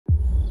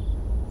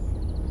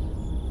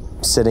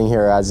Sitting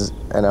here as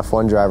an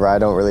F1 driver, I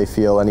don't really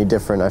feel any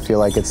different. I feel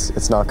like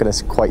it's not going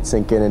to quite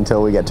sink in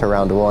until we get to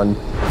round one.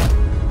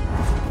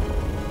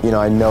 You know,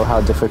 I know how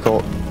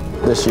difficult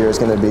this year is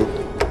going to be.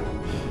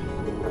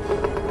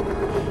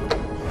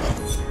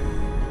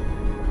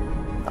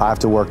 I have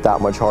to work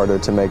that much harder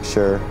to make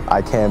sure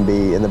I can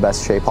be in the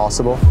best shape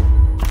possible.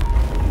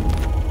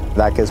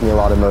 That gives me a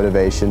lot of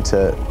motivation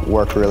to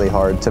work really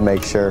hard to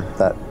make sure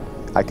that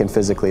I can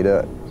physically do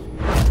it.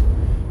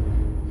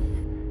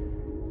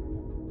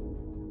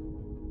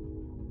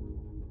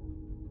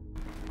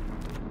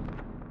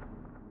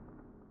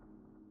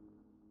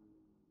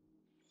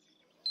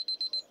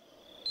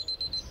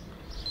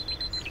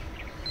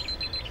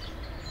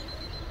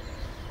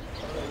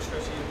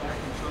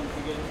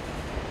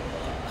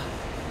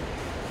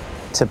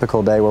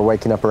 Typical day, we're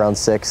waking up around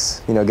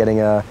 6, you know,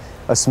 getting a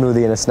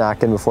smoothie and a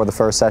snack in before the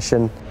first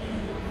session.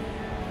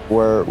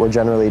 We're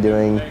generally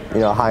doing,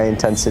 you know, a high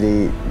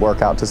intensity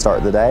workout to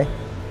start the day.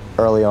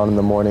 Early on in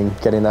the morning,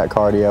 getting that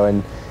cardio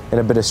and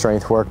a bit of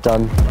strength work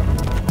done.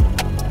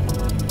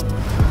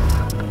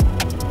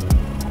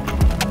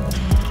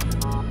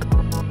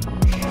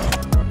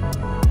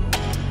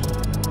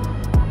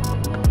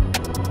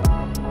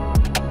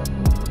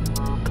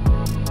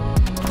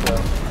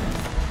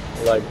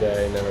 Leg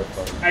day, never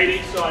fun. 8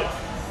 each side.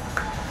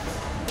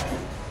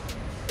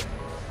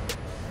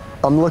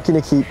 I'm looking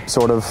to keep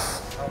sort of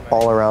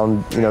all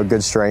around, you know,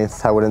 good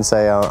strength. I wouldn't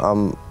say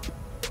I'm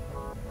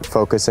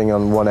focusing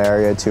on one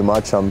area too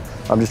much. I'm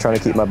just trying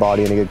to keep my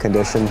body in a good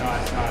condition.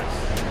 Nice, nice.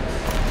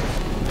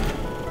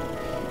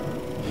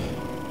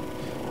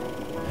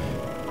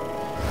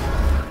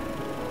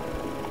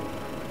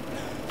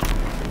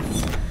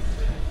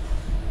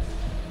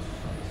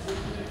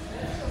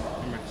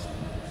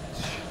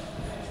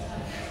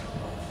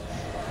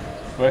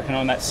 Working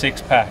on that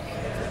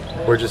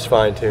 6-pack. We're just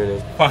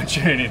fine-tuning.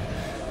 Fine-tuning.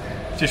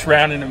 Just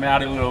rounding them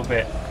out a little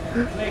bit.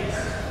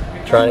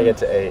 Trying to get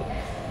to 8.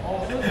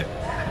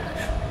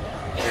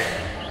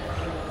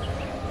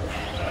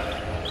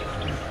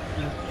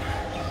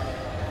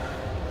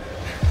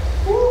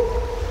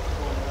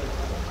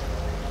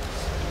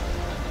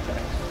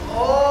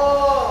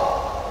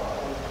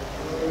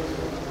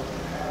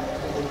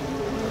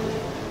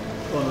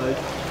 Come on, mate.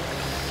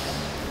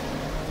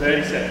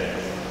 30 seconds.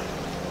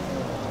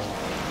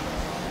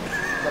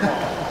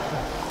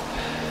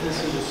 This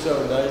is just so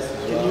nice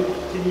as well.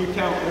 Can you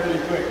count really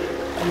quick?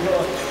 You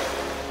got.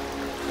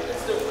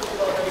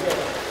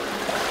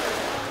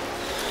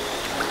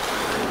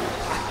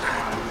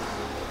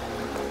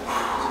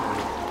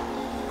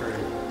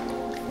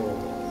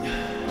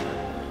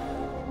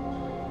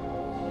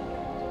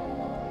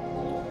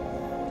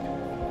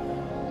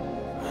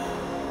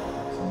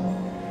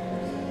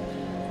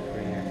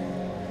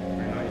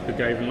 You could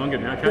go even longer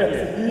now, can't you?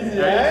 Easy,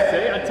 eh?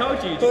 See, I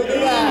told you. Look at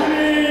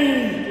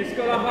that. Just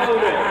gotta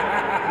hold it.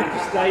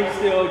 Just stay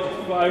still,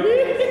 just focus,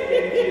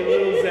 get into your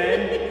little zen.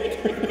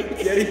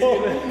 Get into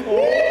the...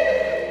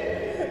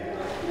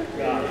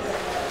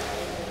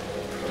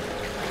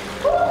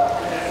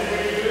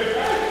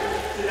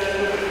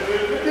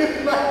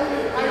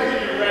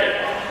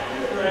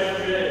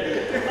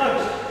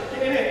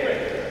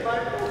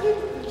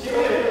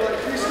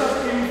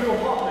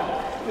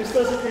 This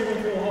doesn't even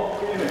feel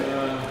hot. Get in it.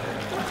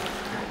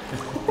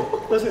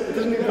 It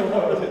doesn't even feel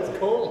hot, does it? It's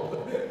cold.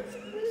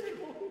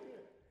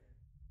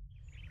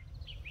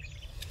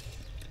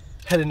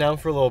 Heading down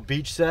for a little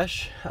beach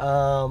sesh,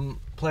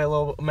 play a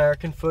little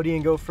American footy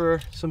and go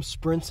for some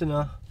sprints and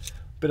a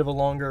bit of a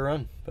longer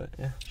run. But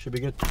yeah, should be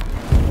good.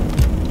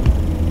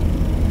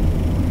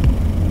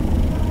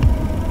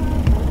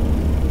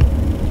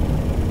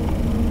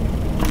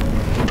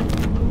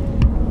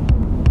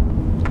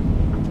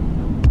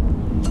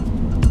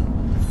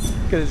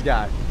 Look at this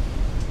guy.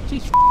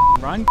 Just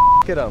run.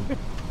 Look at him.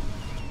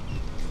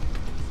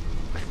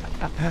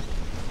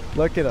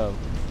 Look at him.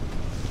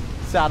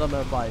 Sat on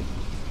that bike.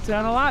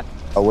 Sound a lot?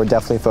 We're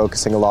definitely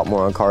focusing a lot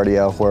more on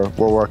cardio. We're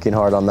working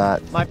hard on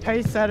that. My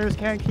pace setters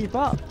can't keep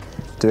up.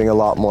 Doing a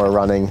lot more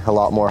running, a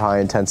lot more high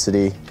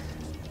intensity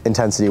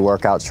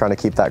workouts, trying to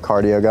keep that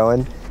cardio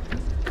going.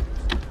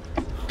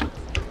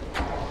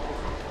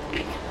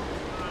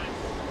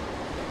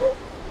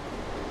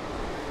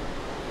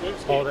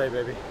 All day,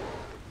 baby.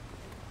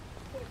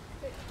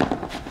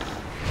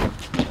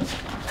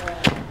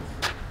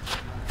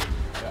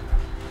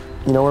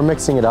 You know, we're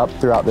mixing it up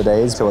throughout the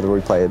days, so whether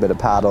we play a bit of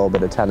paddle, a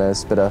bit of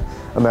tennis, a bit of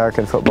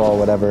American football,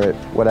 whatever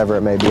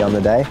it may be on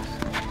the day.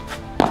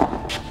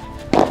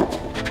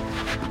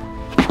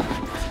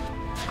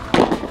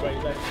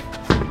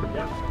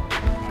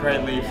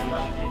 Great leaf.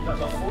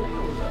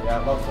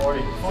 Yeah, about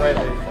 40. Great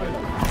leaf.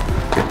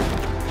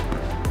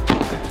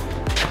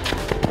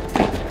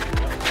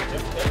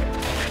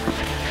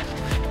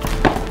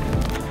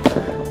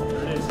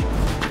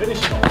 Finish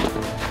him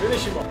off.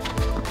 Finish him off.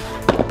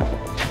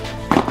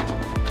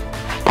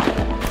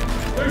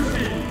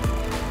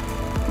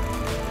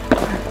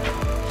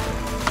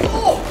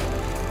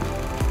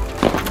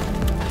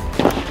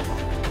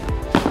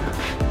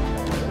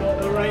 Got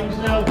the range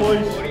now,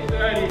 boys.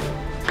 20-30.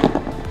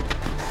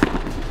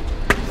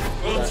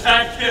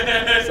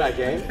 Is that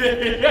game?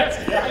 Yes.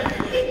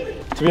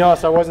 To be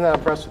honest, I wasn't that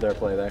impressed with their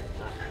play there.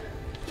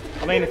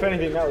 I mean, if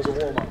anything, that was a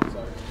warm-up.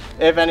 So.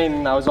 If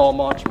anything, that was all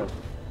Marchman.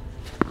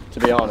 To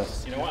be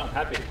honest. You know what? I'm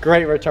happy.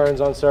 Great returns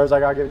on serves. I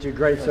gotta give it to you.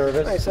 Great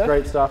service. Thanks, sir.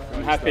 Great stuff.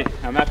 I'm happy.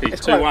 I'm happy.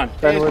 It's 2-1.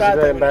 Ben was a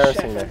bit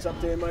embarrassing there.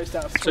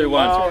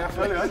 2-1.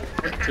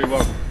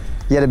 2-1.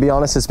 Yeah, to be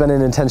honest, it's been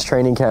an intense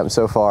training camp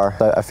so far.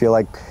 I feel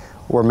like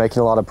we're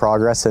making a lot of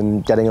progress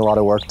and getting a lot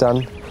of work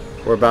done.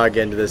 We're about to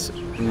get into this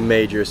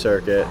major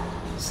circuit.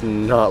 It's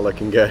not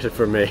looking good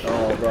for me.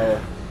 Oh, bro.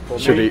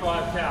 Should be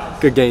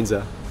good gains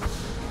though.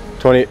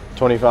 20,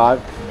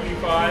 25.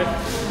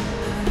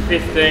 25,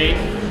 15.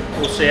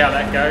 We'll see how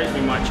that goes.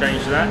 We might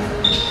change that.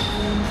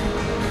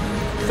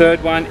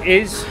 Third one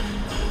is.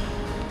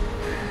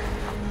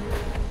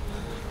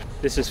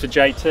 This is for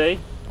JT.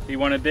 He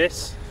wanted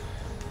this.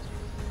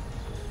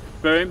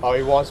 Boom. Oh,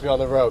 he wants me on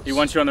the ropes. He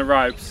wants you on the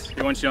ropes.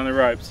 He wants you on the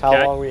ropes. How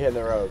okay? long are we hitting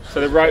the ropes? So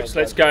the ropes,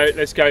 let's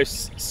go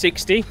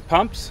 60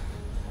 pumps.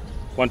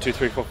 1, 2,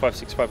 3, 4, 5,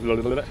 6, 5,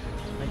 then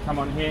come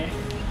on here.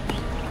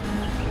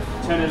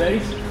 10 of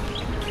these.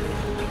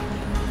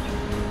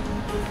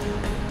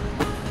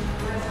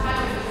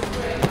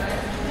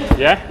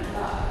 Yeah?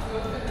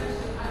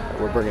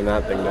 We're bringing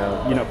that thing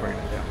down. You're not bringing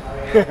it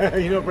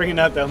down. You're not bringing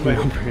that down, mate.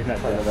 You're not bringing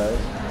that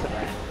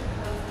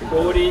down.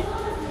 40,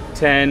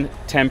 10,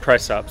 10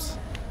 press ups.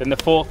 Then the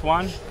fourth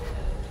one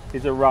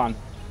is a run.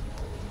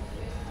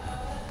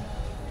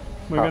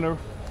 We're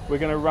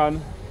gonna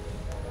run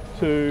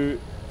to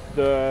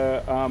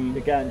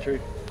the gantry.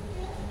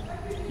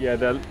 Yeah,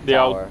 the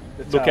tower.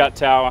 old lookout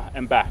tower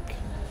and back.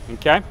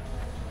 Okay.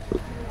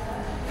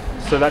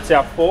 So that's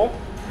our 4.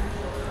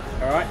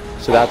 All right.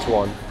 So that's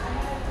 1.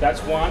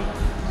 That's 1,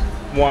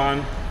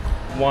 1,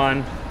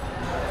 1,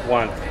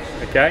 1.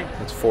 Okay.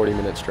 That's 40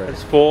 minutes straight.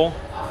 That's 4.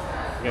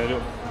 We're gonna do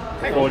it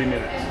 40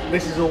 minutes.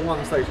 This is all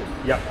one station?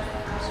 Yep.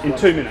 In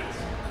 2 minutes.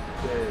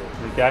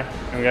 Okay.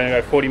 And we're gonna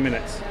go 40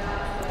 minutes.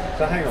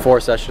 So hang on. 4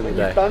 sessions a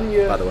day, by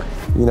the way.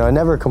 You know, I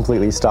never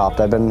completely stopped.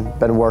 I've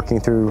been working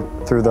through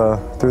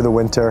the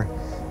winter,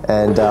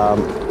 and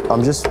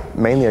I'm just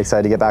mainly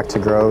excited to get back to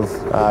Grove,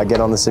 get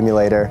on the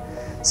simulator,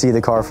 see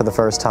the car for the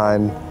first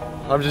time.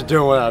 I'm just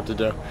doing what I have to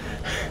do.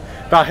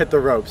 About hit the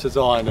ropes, that's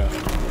all I know.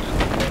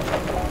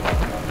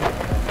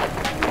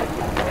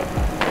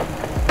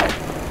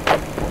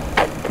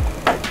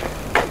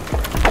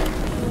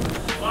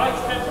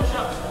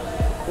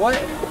 What?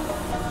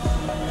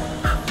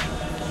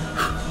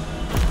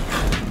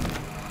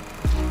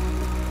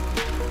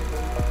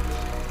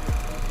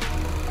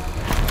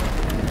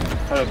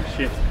 Oh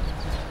shit.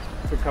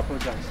 For a couple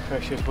of days.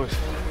 First shift, boys.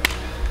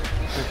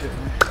 First shift,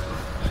 man.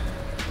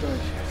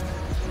 First shift.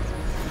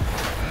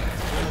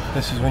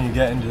 This is when you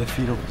get into the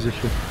fetal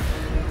position.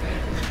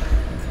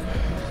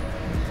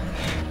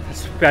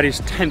 It's about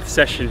his 10th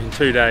session in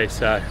 2 days,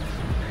 so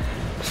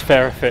it's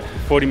fair effort.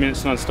 40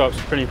 minutes non-stop is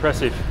pretty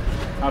impressive.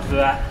 After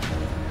that,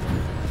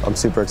 I'm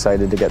super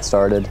excited to get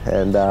started,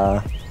 and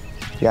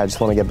yeah, I just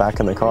want to get back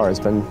in the car. It's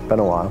been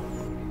a while.